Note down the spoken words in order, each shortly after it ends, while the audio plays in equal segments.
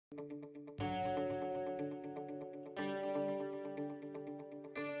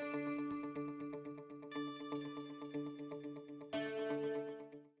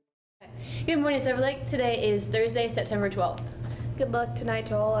Good morning, Silver Lake. Today is Thursday, September 12th. Good luck tonight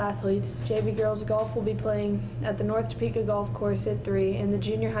to all athletes. JV girls golf will be playing at the North Topeka Golf Course at 3, and the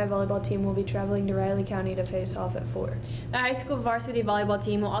junior high volleyball team will be traveling to Riley County to face off at 4. The high school varsity volleyball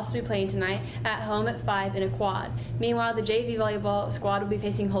team will also be playing tonight at home at 5 in a quad. Meanwhile, the JV volleyball squad will be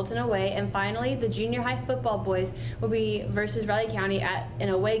facing Holton away, and finally, the junior high football boys will be versus Riley County at an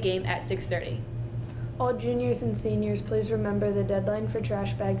away game at 6:30. All juniors and seniors, please remember the deadline for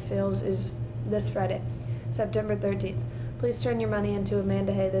trash bag sales is this Friday, September 13th. Please turn your money into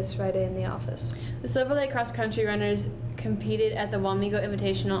Amanda Hay this Friday in the office. The Silver Lake cross-country runners competed at the Wamego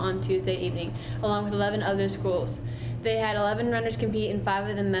Invitational on Tuesday evening, along with 11 other schools. They had 11 runners compete and 5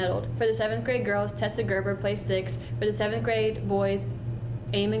 of them medaled. For the 7th grade girls, Tessa Gerber placed 6th. For the 7th grade boys,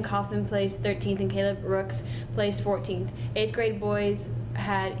 Eamon Kaufman placed 13th and Caleb Brooks placed 14th. 8th grade boys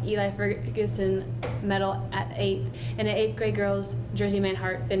had Eli Ferguson medal at 8th, and the 8th grade girls, Jersey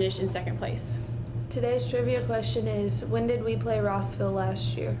Manhart finished in 2nd place. Today's trivia question is, when did we play Rossville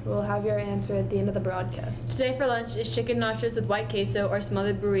last year? We'll have your answer at the end of the broadcast. Today for lunch is chicken nachos with white queso or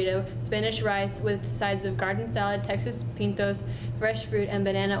smothered burrito, Spanish rice with sides of garden salad, Texas pintos, fresh fruit, and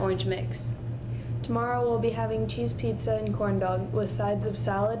banana orange mix. Tomorrow we'll be having cheese pizza and corn dog with sides of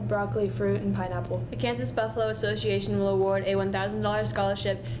salad, broccoli, fruit, and pineapple. The Kansas Buffalo Association will award a $1,000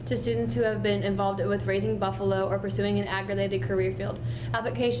 scholarship to students who have been involved with raising buffalo or pursuing an ag-related career field.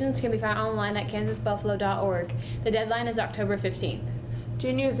 Applications can be found online at kansasbuffalo.org. The deadline is October 15th.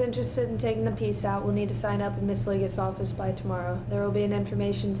 Juniors interested in taking the Peace Out will need to sign up in Miss Liggett's office by tomorrow. There will be an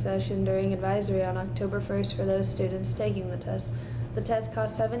information session during advisory on October 1st for those students taking the test. The test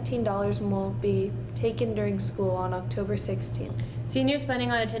costs $17 and will be taken during school on October 16th. Seniors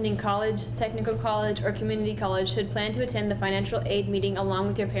planning on attending college, technical college, or community college should plan to attend the financial aid meeting along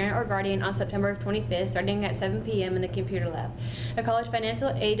with your parent or guardian on September 25th, starting at 7 p.m. in the computer lab. A college financial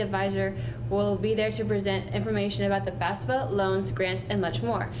aid advisor will be there to present information about the FAFSA, loans, grants, and much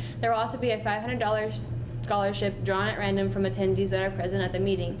more. There will also be a $500 scholarship drawn at random from attendees that are present at the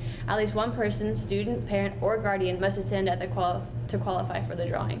meeting. At least one person, student, parent, or guardian must attend at to qualify for the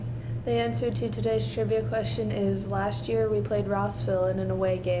drawing. The answer to today's trivia question is, last year we played Rossville in an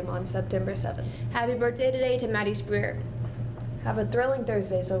away game on September 7th. Happy birthday today to Maddie Spreer. Have a thrilling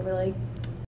Thursday, Silver Lake.